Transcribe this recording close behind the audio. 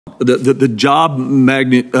the job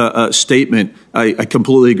magnet statement, I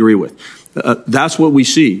completely agree with. That's what we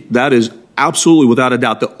see. That is absolutely, without a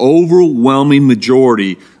doubt, the overwhelming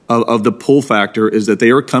majority of the pull factor is that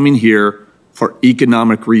they are coming here for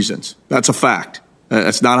economic reasons. That's a fact.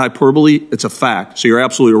 It's not hyperbole. It's a fact. So you're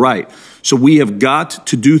absolutely right. So we have got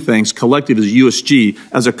to do things collectively as USG,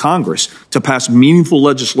 as a Congress, to pass meaningful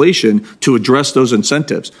legislation to address those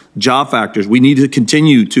incentives, job factors. We need to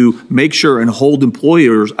continue to make sure and hold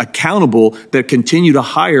employers accountable that continue to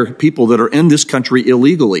hire people that are in this country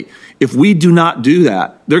illegally. If we do not do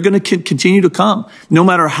that, they're going to continue to come. No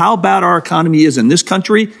matter how bad our economy is in this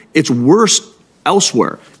country, it's worse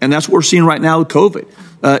elsewhere. And that's what we're seeing right now with COVID.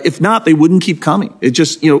 If not, they wouldn't keep coming. It's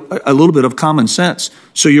just, a little bit of common sense.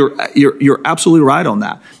 So you're absolutely right on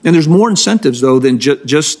that. And there's more incentives, though, than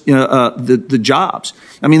just the jobs.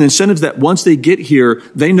 I mean, incentives that once they get here,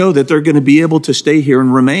 they know that they're going to be able to stay here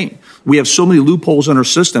and remain. We have so many loopholes in our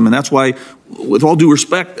system, and that's why, with all due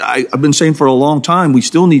respect, I've been saying for a long time, we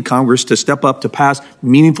still need Congress to step up to pass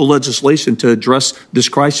meaningful legislation to address this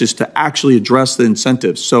crisis, to actually address the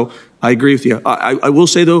incentives. So I agree with you. I will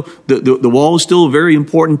say, though, the wall is still a very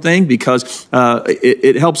important thing because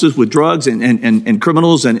it helps us with drugs and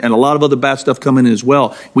criminals and a lot of other bad stuff coming in as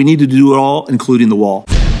well. We need to do it all, including the wall.